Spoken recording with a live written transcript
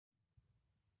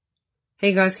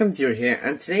Hey guys, Through here,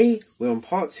 and today we're on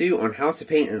part 2 on how to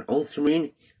paint an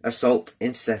ultramarine Assault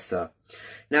Intercessor.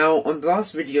 Now, on the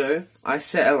last video, I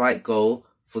set a like goal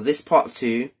for this part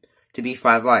 2 to be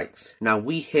 5 likes. Now,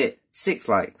 we hit 6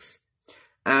 likes,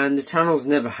 and the channel's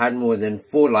never had more than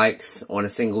 4 likes on a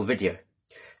single video.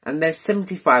 And there's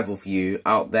 75 of you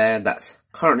out there that's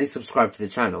currently subscribed to the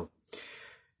channel.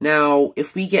 Now,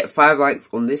 if we get 5 likes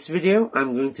on this video,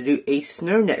 I'm going to do a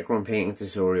snow necron painting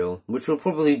tutorial, which will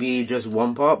probably be just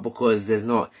one part because there's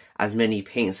not as many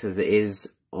paints as there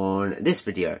is on this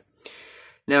video.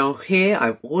 Now, here,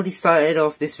 I've already started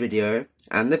off this video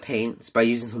and the paints by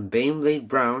using some Beyblade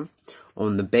Brown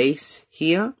on the base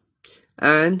here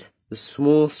and the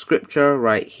small scripture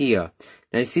right here.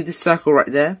 Now, you see the circle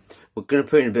right there? We're going to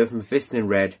put in a bit of Mephiston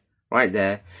red right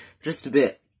there, just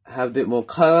have a bit more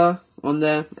colour on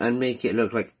there and make it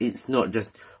look like it's not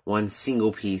just one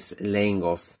single piece laying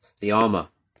off the armour.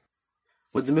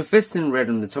 With the Mephiston red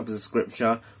on the top of the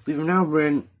scripture, we've now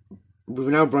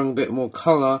brought a bit more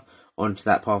colour onto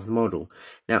that part of the model.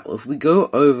 Now, if we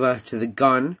go over to the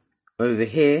gun over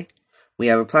here, we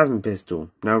have a plasma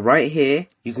pistol. Now, right here,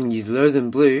 you can use low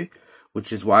than blue,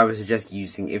 which is what I would suggest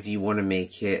using if you want to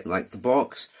make it like the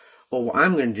box. Or what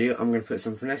I'm going to do, I'm going to put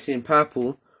some Venetian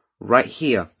purple right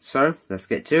here. So, let's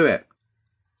get to it.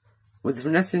 With the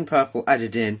Venetian purple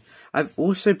added in, I've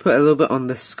also put a little bit on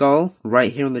the skull,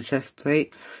 right here on the chest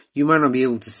plate. You might not be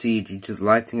able to see due to the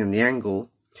lighting and the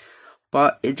angle,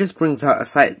 but it just brings out a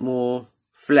slight more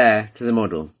flair to the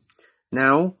model.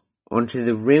 Now, onto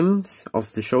the rims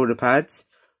of the shoulder pads,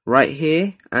 right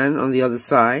here and on the other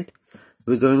side,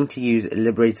 we're going to use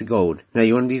Liberator Gold. Now,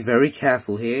 you want to be very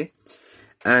careful here,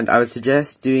 and I would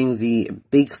suggest doing the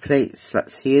big plates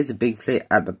that's here, the big plate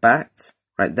at the back,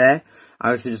 right there. I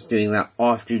would suggest doing that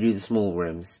after you do the small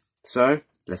rims. So,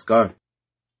 let's go.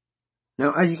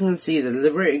 Now, as you can see, the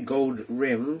Liberated Gold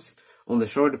rims on the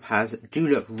shoulder pads do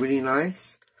look really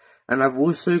nice. And I've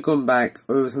also gone back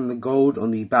over some of the gold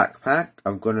on the backpack.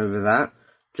 I've gone over that,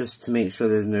 just to make sure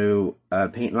there's no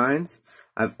paint lines.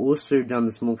 I've also done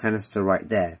the small canister right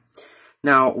there.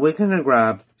 Now, we're going to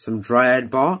grab some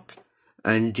dryad bark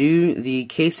and do the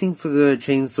casing for the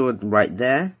chainsaw right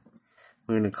there.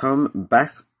 We're going to come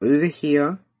back over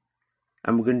here,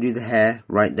 and we're going to do the hair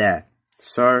right there.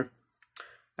 So,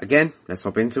 again, let's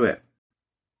hop into it.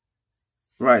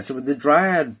 Right, so with the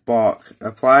dryad bark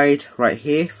applied right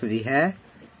here for the hair,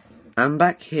 and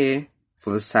back here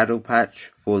for the saddle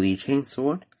patch for the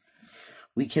chainsaw,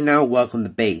 we can now work on the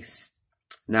base.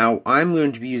 Now, I'm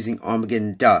going to be using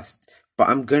Armageddon Dust, but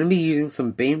I'm going to be using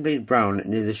some Beyblade Brown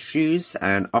near the shoes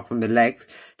and up on the legs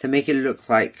to make it look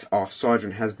like our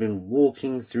sergeant has been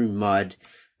walking through mud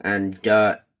and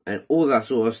dirt and all that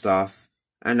sort of stuff,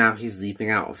 and now he's leaping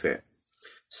out of it.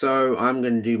 So I'm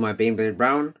going to do my Beyblade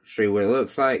Brown, show you what it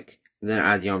looks like, and then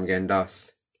add the Armageddon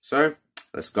Dust. So,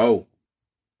 let's go.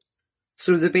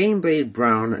 So the Beyblade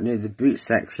Brown near the boot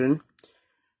section,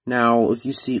 now if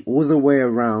you see all the way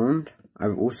around,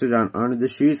 I've also done under the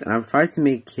shoes, and I've tried to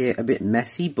make it a bit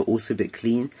messy but also a bit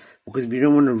clean, because we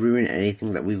don't want to ruin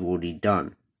anything that we've already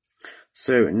done.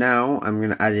 So now I'm going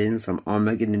to add in some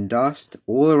Armageddon Dust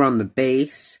all around the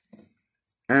base,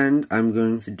 and I'm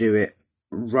going to do it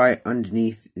right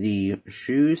underneath the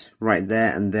shoes, right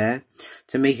there and there,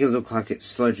 to make it look like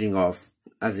it's sludging off,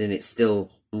 as in it's still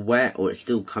wet or it's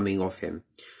still coming off him.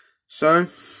 So,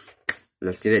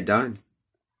 let's get it done.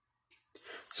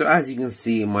 So as you can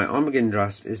see, my Armageddon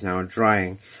Dust is now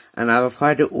drying, and I've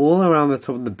applied it all around the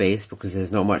top of the base because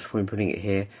there's not much point putting it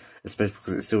here, especially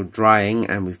because it's still drying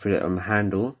and we've put it on the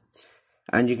handle.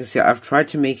 And you can see I've tried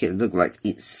to make it look like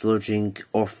it's sludging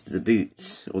off the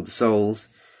boots or the soles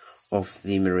of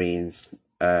the Marine's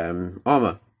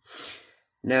armour.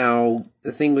 Now,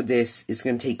 the thing with this, it's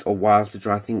going to take a while to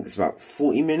dry. I think it's about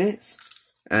 40 minutes,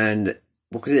 and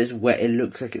because it's wet, it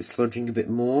looks like it's sludging a bit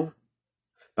more.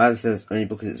 But as I said, only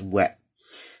because it's wet.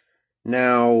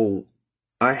 Now,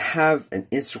 I have an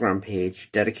Instagram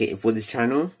page dedicated for this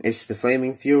channel. It's the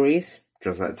Flaming Furies,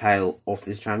 just like the title of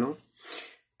this channel.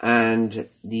 And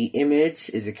the image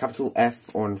is a capital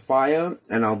F on fire,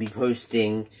 and I'll be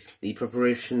posting the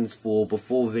preparations for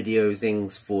before video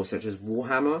things for such as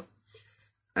Warhammer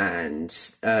and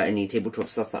any tabletop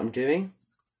stuff that I'm doing,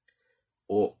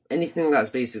 or anything that's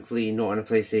basically not on a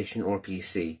PlayStation or a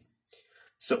PC.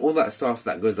 So all that stuff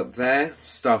that goes up there,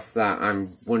 stuff that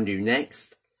I'm going to do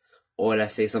next, or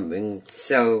let's say something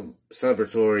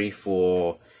celebratory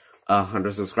for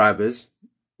 100 subscribers,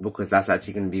 because that's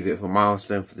actually going to be a bit of a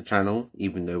milestone for the channel,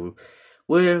 even though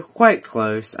we're quite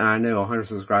close, and I know 100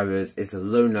 subscribers is a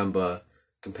low number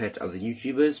compared to other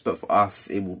YouTubers, but for us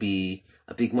it will be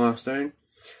a big milestone.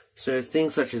 So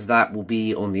things such as that will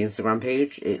be on the Instagram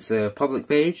page. It's a public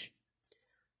page,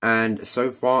 and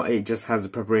so far it just has the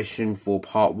preparation for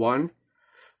part 1.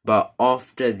 But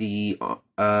after the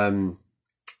Armageddon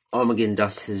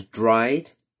dust has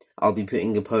dried, I'll be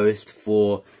putting a post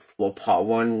for what part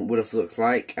 1 would have looked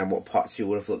like and what part 2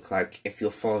 would have looked like if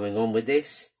you're following on with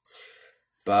this.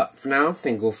 But for now,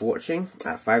 thank you all for watching.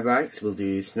 At 5 likes, we'll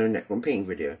do Snow Necron painting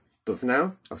video. But for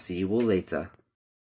now, I'll see you all later.